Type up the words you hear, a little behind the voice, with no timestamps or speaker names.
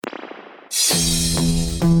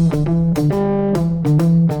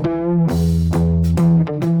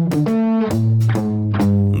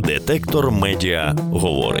Вектор Медіа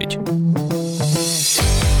говорить.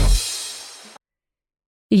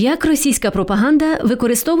 Як російська пропаганда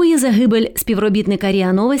використовує загибель співробітника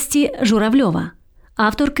РІА Новості Журавльова.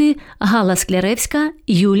 Авторки Галла Скляревська,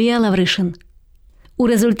 Юлія Лавришин. У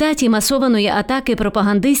результаті масованої атаки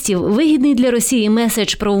пропагандистів вигідний для Росії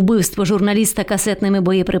меседж про вбивство журналіста касетними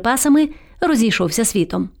боєприпасами розійшовся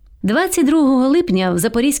світом. 22 липня в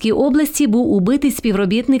Запорізькій області був убитий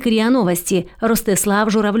співробітник РІА Новості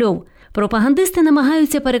Ростислав Журавльов. Пропагандисти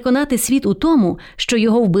намагаються переконати світ у тому, що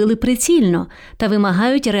його вбили прицільно, та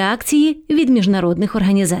вимагають реакції від міжнародних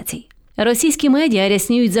організацій. Російські медіа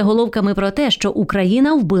рясніють заголовками про те, що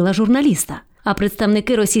Україна вбила журналіста, а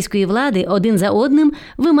представники російської влади один за одним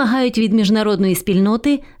вимагають від міжнародної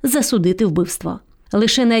спільноти засудити вбивство.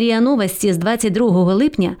 Лише на РІА Новості з 22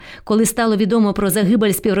 липня, коли стало відомо про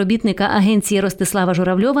загибель співробітника агенції Ростислава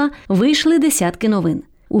Журавльова, вийшли десятки новин.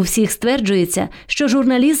 У всіх стверджується, що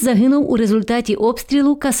журналіст загинув у результаті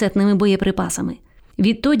обстрілу касетними боєприпасами.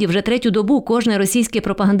 Відтоді вже третю добу кожне російське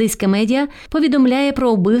пропагандистське медіа повідомляє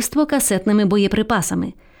про вбивство касетними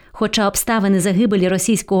боєприпасами, хоча обставини загибелі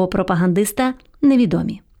російського пропагандиста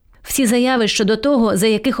невідомі. Всі заяви щодо того, за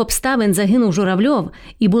яких обставин загинув Журавльов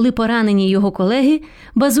і були поранені його колеги,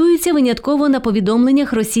 базуються винятково на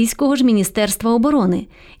повідомленнях російського ж Міністерства оборони,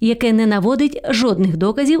 яке не наводить жодних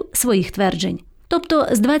доказів своїх тверджень. Тобто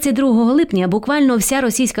з 22 липня буквально вся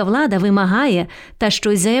російська влада вимагає та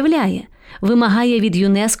щось заявляє. Вимагає від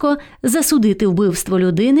ЮНЕСКО засудити вбивство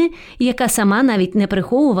людини, яка сама навіть не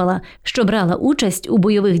приховувала, що брала участь у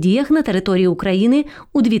бойових діях на території України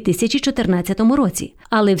у 2014 році.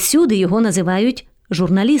 Але всюди його називають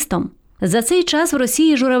журналістом. За цей час в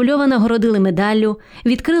Росії Журавльова нагородили медаллю,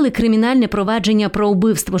 відкрили кримінальне провадження про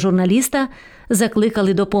вбивство журналіста,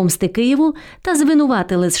 закликали до помсти Києву та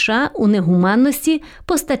звинуватили США у негуманності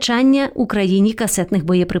постачання Україні касетних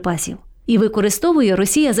боєприпасів. І використовує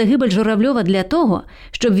Росія загибель Журавльова для того,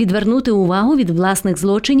 щоб відвернути увагу від власних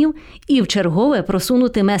злочинів і вчергове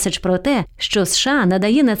просунути меседж про те, що США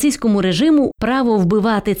надає нацистському режиму право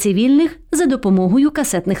вбивати цивільних за допомогою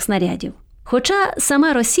касетних снарядів. Хоча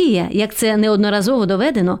сама Росія, як це неодноразово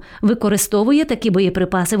доведено, використовує такі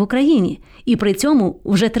боєприпаси в Україні. І при цьому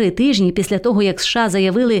вже 3 тижні після того, як США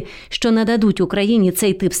заявили, що нададуть Україні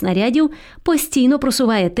цей тип снарядів, постійно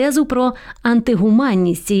просуває тезу про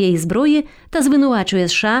антигуманність цієї зброї та звинувачує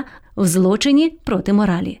США в злочині проти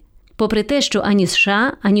моралі. Попри те, що ані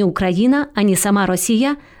США, ані Україна, ані сама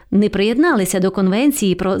Росія не приєдналися до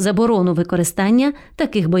Конвенції про заборону використання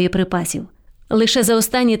таких боєприпасів. Лише за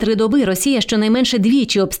останні 3 доби Росія щонайменше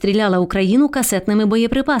 2 обстріляла Україну касетними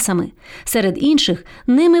боєприпасами. Серед інших,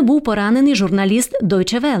 ними був поранений журналіст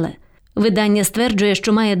Deutsche Welle. Видання стверджує,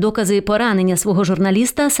 що має докази поранення свого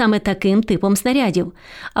журналіста саме таким типом снарядів.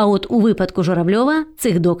 А от у випадку Журавльова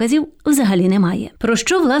цих доказів взагалі немає. Про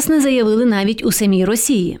що, власне, заявили навіть у самій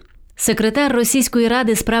Росії. Секретар Російської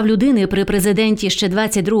ради з прав людини при президенті ще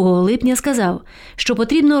 22 липня сказав, що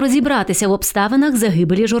потрібно розібратися в обставинах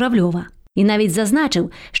загибелі Журавльова. І навіть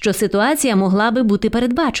зазначив, що ситуація могла би бути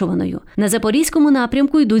передбачуваною. На Запорізькому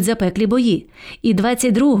напрямку йдуть запеклі бої. І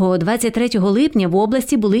 22-23 липня в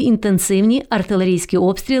області були інтенсивні артилерійські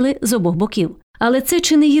обстріли з обох боків. Але це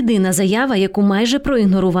чи не єдина заява, яку майже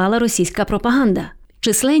проігнорувала російська пропаганда.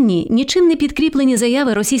 Численні, нічим не підкріплені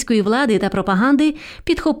заяви російської влади та пропаганди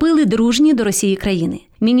підхопили дружні до Росії країни.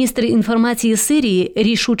 Міністр інформації Сирії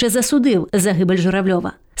рішуче засудив загибель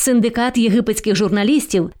Журавльова. Синдикат єгипетських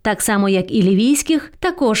журналістів, так само як і лівійських,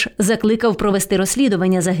 також закликав провести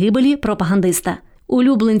розслідування загибелі пропагандиста.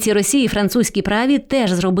 Улюбленці Росії французькі праві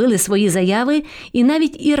теж зробили свої заяви, і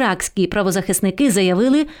навіть іракські правозахисники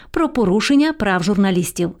заявили про порушення прав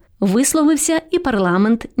журналістів. Висловився і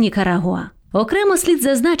парламент Нікарагуа. Окремо слід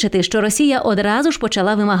зазначити, що Росія одразу ж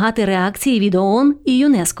почала вимагати реакції від ООН і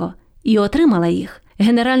ЮНЕСКО. І отримала їх.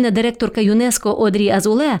 Генеральна директорка ЮНЕСКО Одрі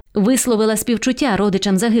Азуле висловила співчуття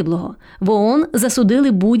родичам загиблого. В ООН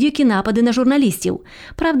засудили будь-які напади на журналістів.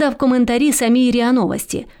 Правда, в коментарі самій РІА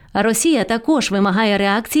Новості. А Росія також вимагає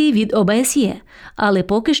реакції від ОБСЄ. Але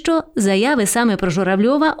поки що заяви саме про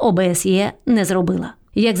Журавльова ОБСЄ не зробила.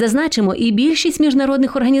 Як зазначимо, і більшість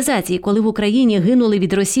міжнародних організацій, коли в Україні гинули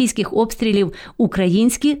від російських обстрілів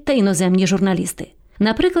українські та іноземні журналісти.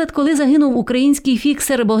 Наприклад, коли загинув український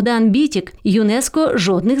фіксер Богдан Бітік, ЮНЕСКО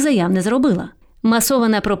жодних заяв не зробила.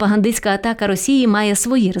 Масована пропагандистська атака Росії має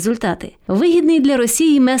свої результати. Вигідний для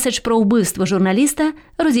Росії меседж про вбивство журналіста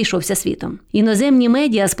розійшовся світом. Іноземні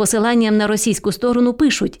медіа з посиланням на російську сторону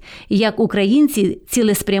пишуть, як українці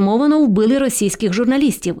цілеспрямовано вбили російських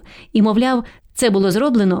журналістів. І, мовляв, це було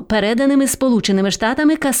зроблено переданими Сполученими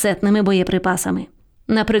Штатами касетними боєприпасами.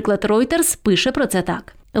 Наприклад, Reuters пише про це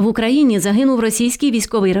так. В Україні загинув російський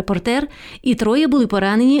військовий репортер, і 3 були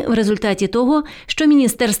поранені в результаті того, що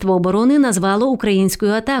Міністерство оборони назвало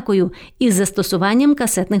українською атакою із застосуванням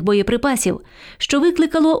касетних боєприпасів, що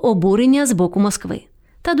викликало обурення з боку Москви.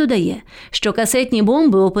 Та додає, що касетні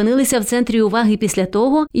бомби опинилися в центрі уваги після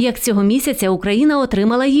того, як цього місяця Україна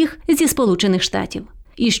отримала їх зі Сполучених Штатів.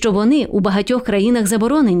 І що вони у багатьох країнах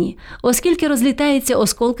заборонені, оскільки розлітаються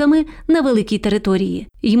осколками на великій території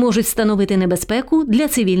і можуть становити небезпеку для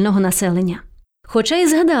цивільного населення. Хоча й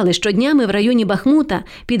згадали, що днями в районі Бахмута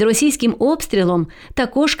під російським обстрілом,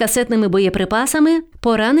 також касетними боєприпасами,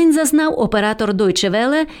 поранень зазнав оператор Deutsche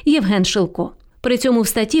Welle Євген Шилко. При цьому в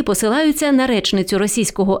статті посилаються на речницю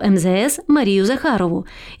російського МЗС Марію Захарову,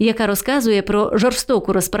 яка розказує про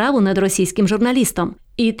жорстоку розправу над російським журналістом.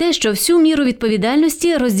 І те, що всю міру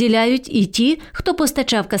відповідальності розділяють і ті, хто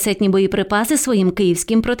постачав касетні боєприпаси своїм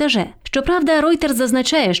київським протеже. Щоправда, Reuters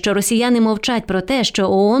зазначає, що росіяни мовчать про те,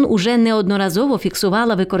 що ООН уже неодноразово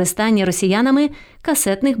фіксувала використання росіянами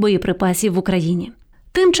касетних боєприпасів в Україні.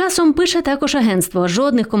 Тим часом, пише також агентство,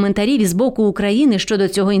 жодних коментарів із боку України щодо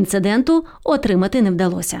цього інциденту отримати не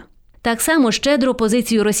вдалося. Так само щедро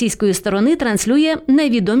позицію російської сторони транслює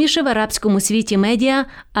найвідоміше в арабському світі медіа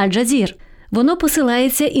Аль-Джазір. Воно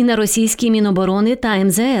посилається і на російські Міноборони та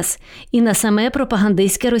МЗС, і на саме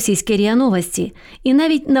пропагандистське російське РІА Новості, і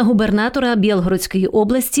навіть на губернатора Білгородської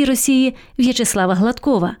області Росії В'ячеслава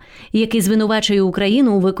Гладкова, який звинувачує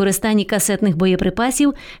Україну у використанні касетних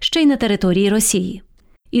боєприпасів ще й на території Росії.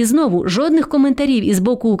 І знову, жодних коментарів із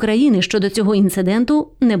боку України щодо цього інциденту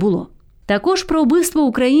не було. Також про вбивство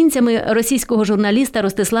українцями російського журналіста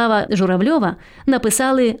Ростислава Журавльова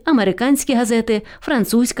написали американські газети,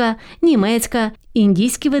 французька, німецька,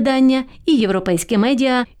 індійські видання і європейське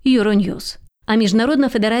медіа Euronews. А Міжнародна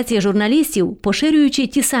федерація журналістів, поширюючи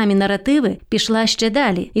ті самі наративи, пішла ще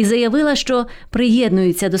далі і заявила, що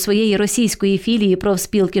приєднуються до своєї російської філії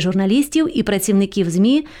профспілки журналістів і працівників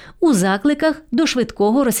ЗМІ у закликах до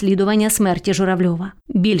швидкого розслідування смерті Журавльова.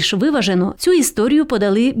 Більш виважено цю історію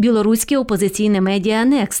подали білоруське опозиційне медіа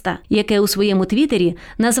 «Некста», яке у своєму твіттері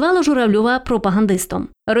назвало Журавльова пропагандистом.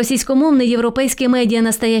 Російськомовне європейське медіа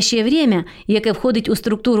 «Настоящее время», яке входить у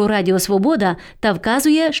структуру Радіо Свобода, та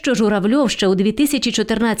вказує, що Журавльов ще у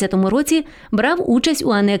 2014 році брав участь у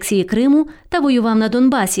анексії Криму та воював на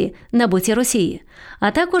Донбасі на боці Росії.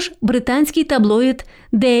 А також британський таблоїд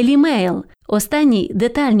Daily Mail. Останній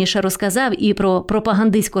детальніше розказав і про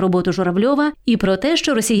пропагандистську роботу Журавльова, і про те,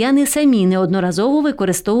 що росіяни самі неодноразово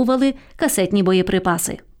використовували касетні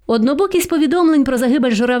боєприпаси. Однобокість повідомлень про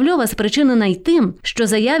загибель Журавльова спричинена й тим, що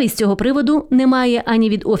заяв із цього приводу немає ані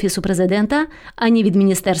від Офісу президента, ані від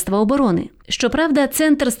Міністерства оборони. Щоправда,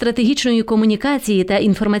 Центр стратегічної комунікації та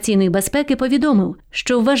інформаційної безпеки повідомив,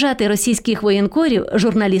 що вважати російських воєнкорів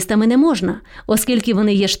журналістами не можна, оскільки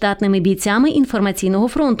вони є штатними бійцями інформаційного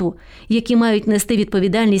фронту, які мають нести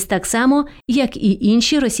відповідальність так само, як і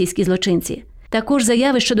інші російські злочинці. Також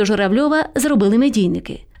заяви щодо Журавльова зробили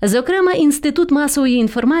медійники. Зокрема, Інститут масової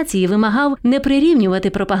інформації вимагав не прирівнювати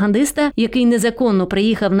пропагандиста, який незаконно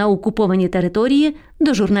приїхав на окуповані території,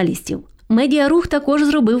 до журналістів. Медіарух також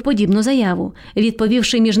зробив подібну заяву,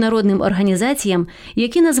 відповівши міжнародним організаціям,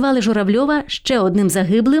 які назвали Журавльова ще одним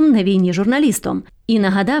загиблим на війні журналістом, і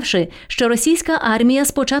нагадавши, що російська армія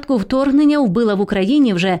з початку вторгнення вбила в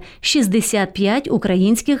Україні вже 65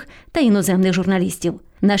 українських та іноземних журналістів.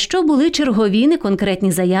 На що були чергові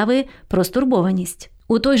неконкретні заяви про стурбованість.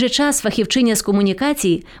 У той же час фахівчиня з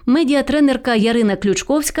комунікації, медіатренерка Ярина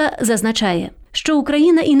Ключковська зазначає, що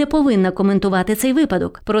Україна і не повинна коментувати цей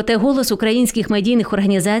випадок, проте голос українських медійних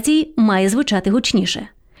організацій має звучати гучніше.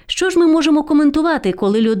 Що ж ми можемо коментувати,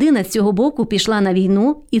 коли людина з цього боку пішла на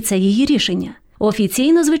війну і це її рішення?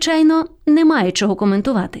 Офіційно, звичайно, немає чого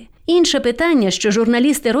коментувати. Інше питання, що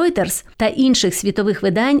журналісти Reuters та інших світових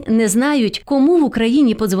видань не знають, кому в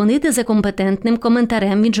Україні подзвонити за компетентним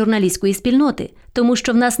коментарем від журналістської спільноти, тому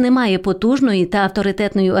що в нас немає потужної та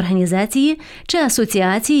авторитетної організації чи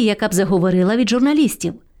асоціації, яка б заговорила від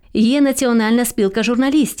журналістів. Є Національна спілка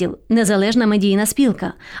журналістів, незалежна медійна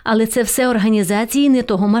спілка, але це все організації не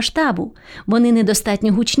того масштабу. Вони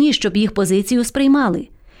недостатньо гучні, щоб їх позицію сприймали.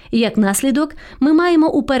 Як наслідок, ми маємо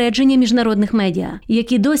упередження міжнародних медіа,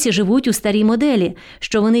 які досі живуть у старій моделі,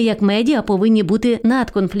 що вони як медіа повинні бути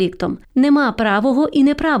над конфліктом. Нема правого і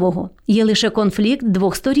неправого, є лише конфлікт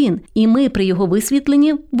двох сторін, і ми при його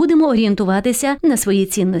висвітленні будемо орієнтуватися на свої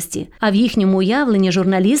цінності. А в їхньому уявленні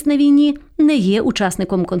журналіст на війні не є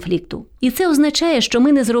учасником конфлікту. І це означає, що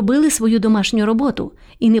ми не зробили свою домашню роботу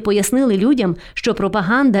і не пояснили людям, що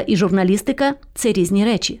пропаганда і журналістика – це різні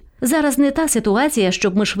речі. Зараз не та ситуація,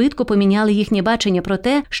 щоб ми швидко поміняли їхнє бачення про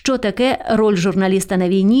те, що таке роль журналіста на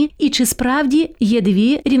війні і чи справді є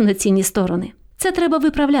дві рівноцінні сторони. Це треба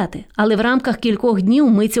виправляти, але в рамках кількох днів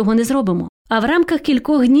ми цього не зробимо. А в рамках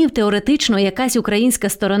кількох днів теоретично якась українська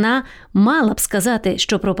сторона мала б сказати,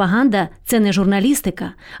 що пропаганда – це не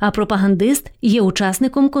журналістика, а пропагандист є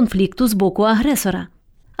учасником конфлікту з боку агресора.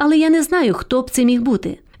 Але я не знаю, хто б це міг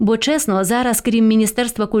бути. Бо, чесно, зараз, крім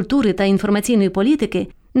Міністерства культури та інформаційної політики,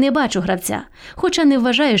 не бачу гравця. Хоча не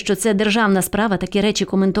вважаю, що це державна справа такі речі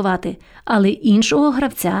коментувати. Але іншого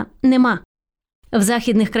гравця нема. В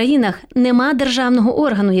західних країнах нема державного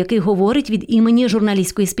органу, який говорить від імені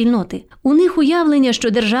журналістської спільноти. У них уявлення, що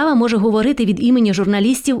держава може говорити від імені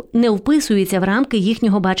журналістів, не вписується в рамки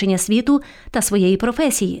їхнього бачення світу та своєї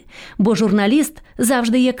професії. Бо журналіст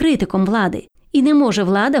завжди є критиком влади. І не може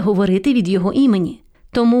влада говорити від його імені.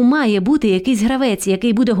 Тому має бути якийсь гравець,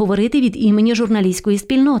 який буде говорити від імені журналістської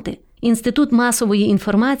спільноти. Інститут масової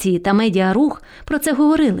інформації та медіарух про це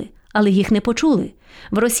говорили, але їх не почули.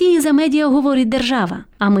 В Росії за медіа говорить держава,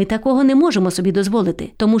 а ми такого не можемо собі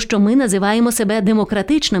дозволити, тому що ми називаємо себе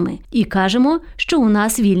демократичними і кажемо, що у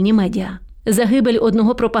нас вільні медіа. Загибель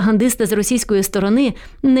одного пропагандиста з російської сторони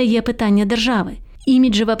не є питання держави.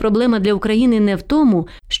 Іміджева проблема для України не в тому,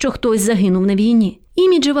 що хтось загинув на війні.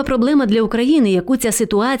 Іміджева проблема для України, яку ця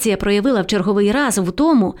ситуація проявила в черговий раз, в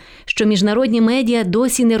тому, що міжнародні медіа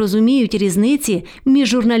досі не розуміють різниці між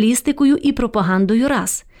журналістикою і пропагандою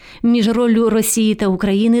раз, між роллю Росії та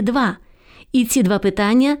України два. І ці два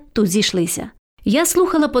питання тут зійшлися. Я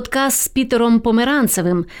слухала подкаст з Пітером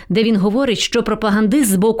Померанцевим, де він говорить, що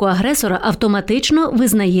пропагандист з боку агресора автоматично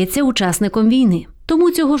визнається учасником війни.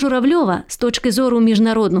 Тому цього Журавльова, з точки зору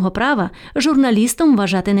міжнародного права, журналістом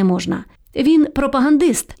вважати не можна. Він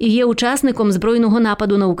пропагандист і є учасником збройного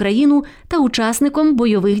нападу на Україну та учасником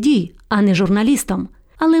бойових дій, а не журналістом.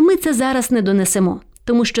 Але ми це зараз не донесемо,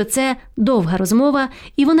 тому що це довга розмова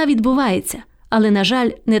і вона відбувається, але, на жаль,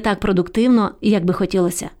 не так продуктивно, як би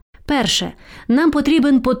хотілося. Перше, нам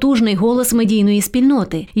потрібен потужний голос медійної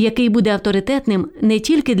спільноти, який буде авторитетним не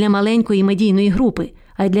тільки для маленької медійної групи,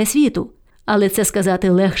 а й для світу. Але це сказати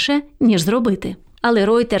легше, ніж зробити. Але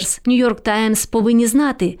Reuters, New York Times повинні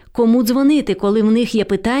знати, кому дзвонити, коли в них є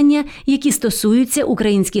питання, які стосуються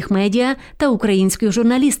українських медіа та української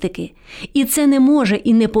журналістики. І це не може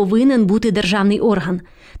і не повинен бути державний орган,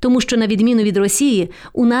 тому що, на відміну від Росії,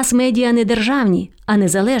 у нас медіа не державні, а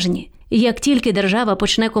незалежні. Як тільки держава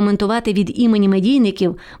почне коментувати від імені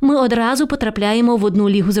медійників, ми одразу потрапляємо в одну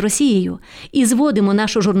лігу з Росією і зводимо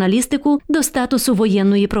нашу журналістику до статусу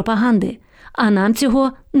воєнної пропаганди. А нам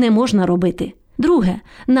цього не можна робити. Друге,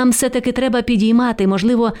 нам все-таки треба підіймати,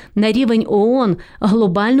 можливо, на рівень ООН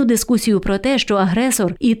глобальну дискусію про те, що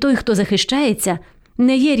агресор і той, хто захищається,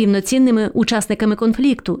 не є рівноцінними учасниками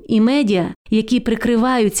конфлікту, і медіа, які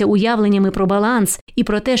прикриваються уявленнями про баланс і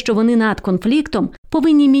про те, що вони над конфліктом,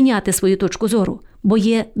 повинні міняти свою точку зору, бо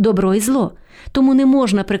є добро і зло. Тому не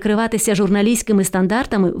можна прикриватися журналістськими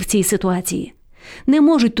стандартами в цій ситуації. Не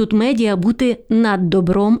можуть тут медіа бути над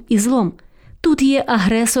добром і злом. Тут є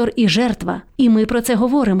агресор і жертва, і ми про це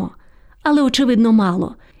говоримо. Але, очевидно,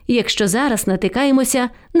 мало, якщо зараз натикаємося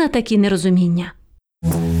на такі нерозуміння.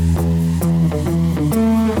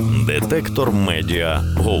 Детектор медіа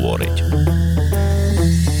говорить.